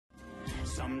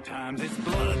Sometimes it's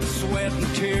blood, sweat,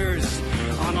 and tears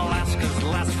on Alaska's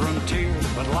last frontier.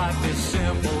 But life is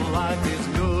simple, life is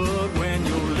good when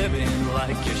you're living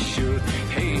like you should.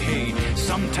 Hey, hey,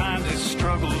 sometimes it's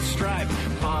struggle, strife,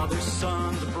 fathers,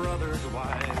 sons, brothers,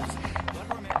 wives.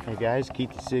 Hey guys,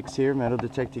 Keith the Six here, metal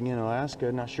detecting in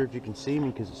Alaska. Not sure if you can see me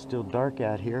because it's still dark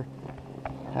out here.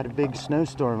 Had a big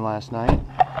snowstorm last night.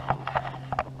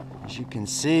 As you can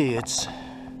see, it's,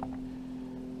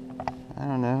 I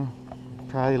don't know,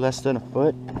 probably less than a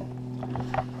foot.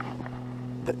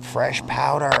 But fresh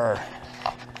powder.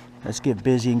 Let's get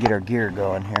busy and get our gear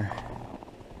going here.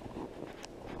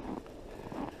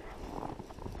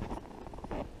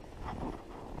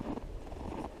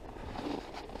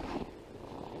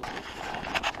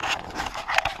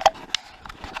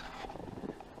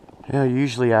 You know,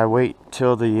 usually I wait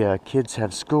till the kids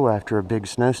have school after a big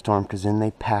snowstorm because then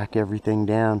they pack everything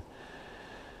down.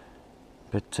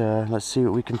 But let's see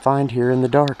what we can find here in the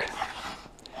dark.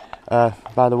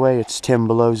 By the way, it's 10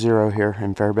 below zero here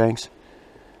in Fairbanks.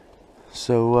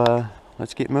 So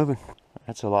let's get moving.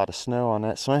 That's a lot of snow on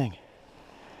that swing.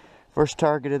 First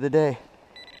target of the day.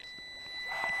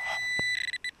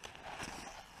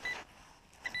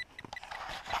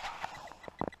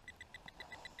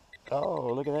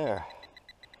 Oh, look at there.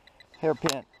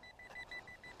 Hairpin.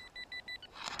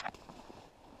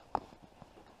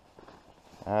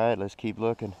 Alright, let's keep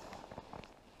looking.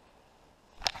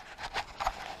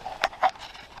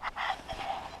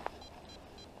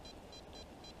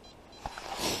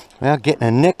 Well, getting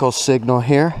a nickel signal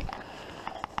here.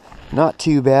 Not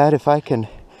too bad if I can.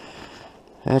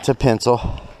 That's a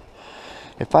pencil.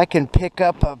 If I can pick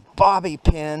up a bobby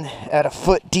pin at a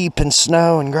foot deep in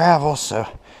snow and gravel, so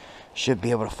should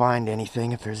be able to find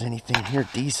anything if there's anything here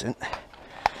decent.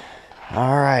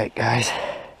 Alright, guys.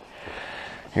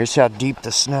 Here's how deep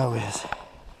the snow is.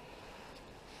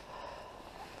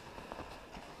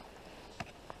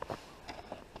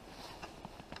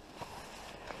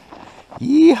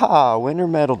 Yeehaw! Winter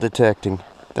metal detecting.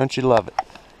 Don't you love it?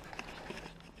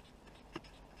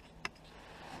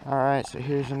 Alright, so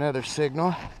here's another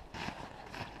signal.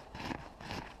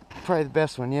 Probably the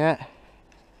best one yet.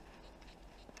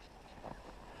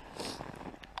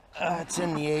 It's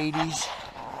in the 80s.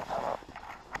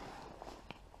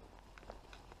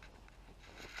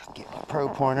 Get my pro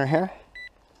pointer here.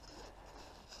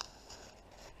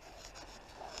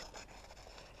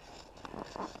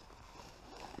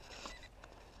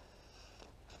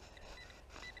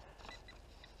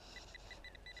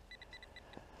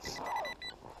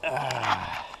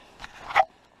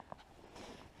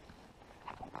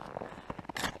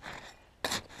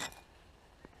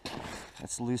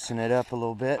 Let's loosen it up a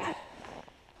little bit.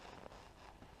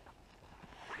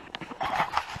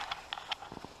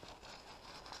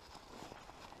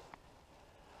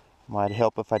 Might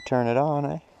help if I turn it on,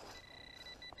 eh?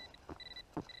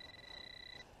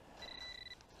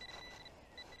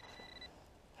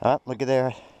 Oh, look at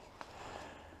there.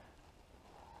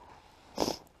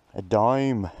 A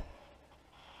dime.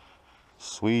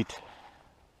 Sweet.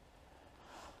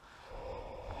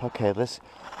 Okay, let's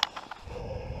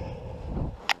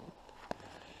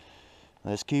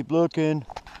keep looking.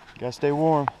 Gotta stay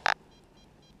warm.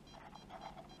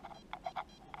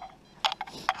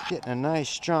 Getting a nice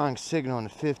strong signal in the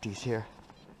 50s here.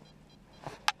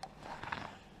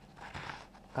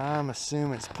 I'm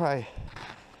assuming it's probably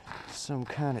some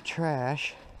kind of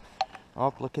trash.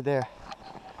 Oh, look at there.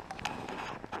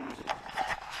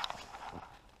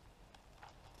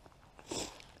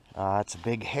 It's a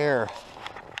big hair.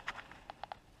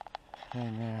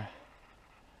 In there.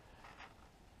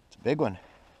 It's a big one.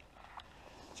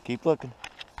 Let's keep looking.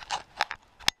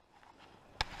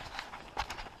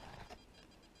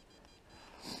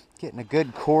 Getting a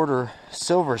good quarter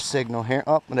silver signal here.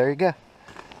 Oh, there you go.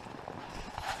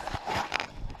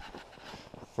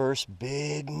 First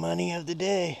big money of the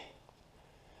day.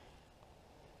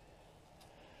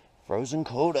 Frozen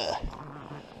quota.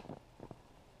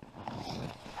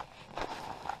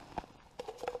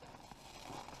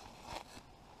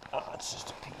 Oh, it's just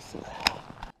a piece of that.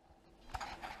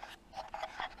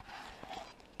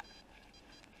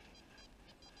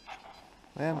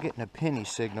 Well, I'm getting a penny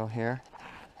signal here.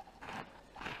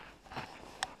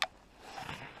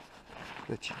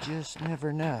 But you just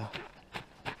never know.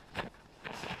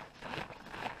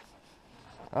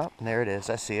 Oh, there it is.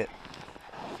 I see it.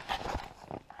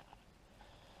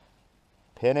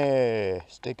 Penny.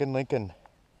 Stinkin' Lincoln.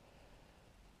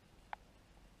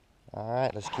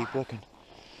 Alright, let's keep looking.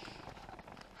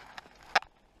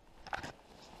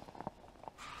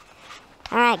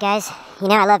 Alright guys, you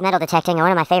know I love metal detecting, and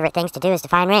one of my favorite things to do is to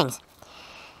find rings.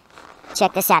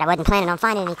 Check this out. I wasn't planning on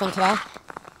finding anything today.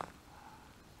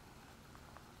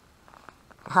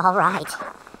 All right.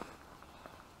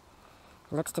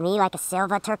 Looks to me like a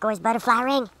silver turquoise butterfly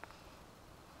ring.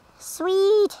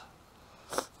 Sweet.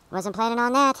 Wasn't planning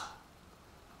on that.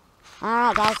 All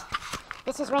right, guys.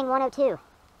 This is ring 102.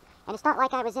 And it's not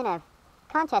like I was in a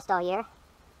contest all year.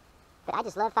 But I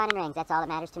just love finding rings. That's all that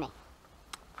matters to me.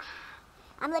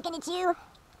 I'm looking at you.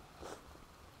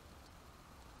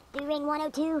 Do ring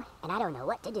 102, and I don't know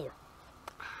what to do.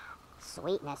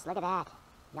 Sweetness, look at that.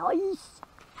 Nice.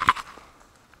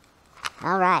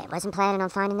 All right, wasn't planning on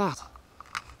finding that.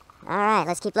 All right,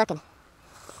 let's keep looking.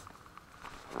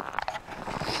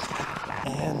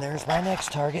 And there's my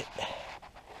next target.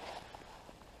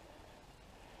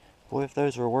 Boy, if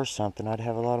those were worth something, I'd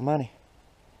have a lot of money.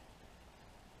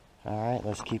 All right,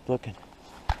 let's keep looking.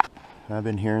 I've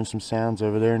been hearing some sounds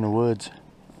over there in the woods.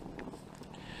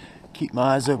 Keep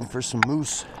my eyes open for some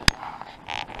moose.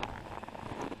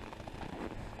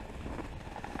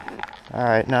 All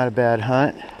right, not a bad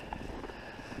hunt.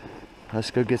 Let's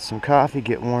go get some coffee,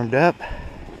 get warmed up.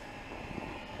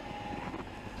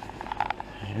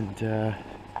 And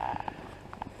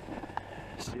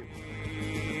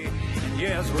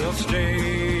yes, we'll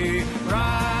stay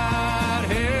right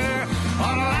here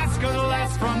on Alaska's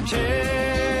last frontier.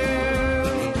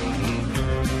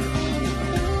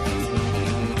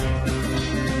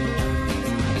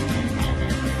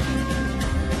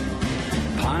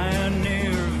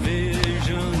 Pioneer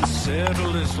vision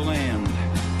settled this land,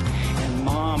 and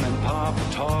Mom and Papa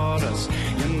taught us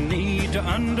you need to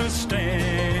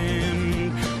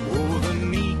understand. Oh, the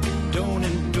meek don't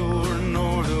endure,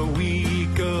 nor the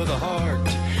weak of the heart.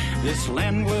 This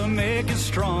land will make you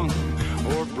strong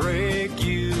or break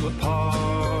you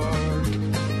apart.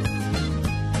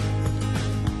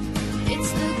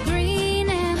 It's the green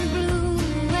and blue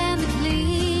and the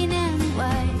clean and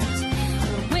white.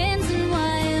 The winds and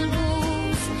wild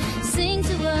wolves sing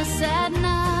to us at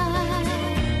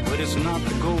night. But it's not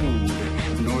the gold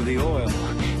nor the oil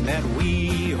that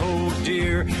we hold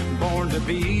dear, born to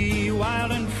be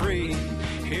wild and free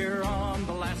here on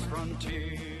the last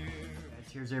frontier.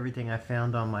 here's everything I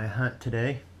found on my hunt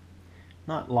today.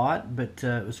 Not a lot, but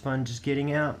it was fun just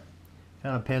getting out.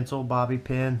 Found a pencil, bobby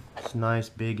pin. It's a nice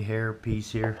big hair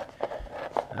piece here.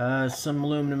 Some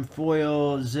aluminum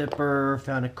foil, zipper,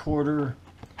 found a quarter,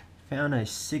 found a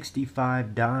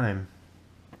 65 dime,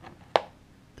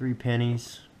 3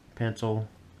 pennies, pencil,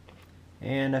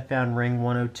 and I found ring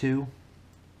 102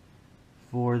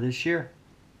 for this year.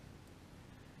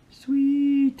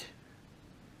 Sweet!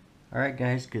 Alright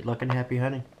guys, good luck and happy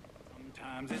hunting.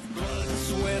 Sometimes it's blood,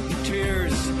 sweat, and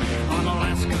tears on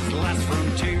Alaska's last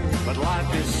frontier. But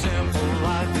life is simple,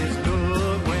 life is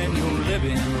good when you're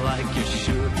living like you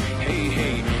should. Hey,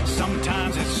 hey,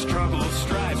 sometimes it's struggle,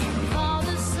 strife,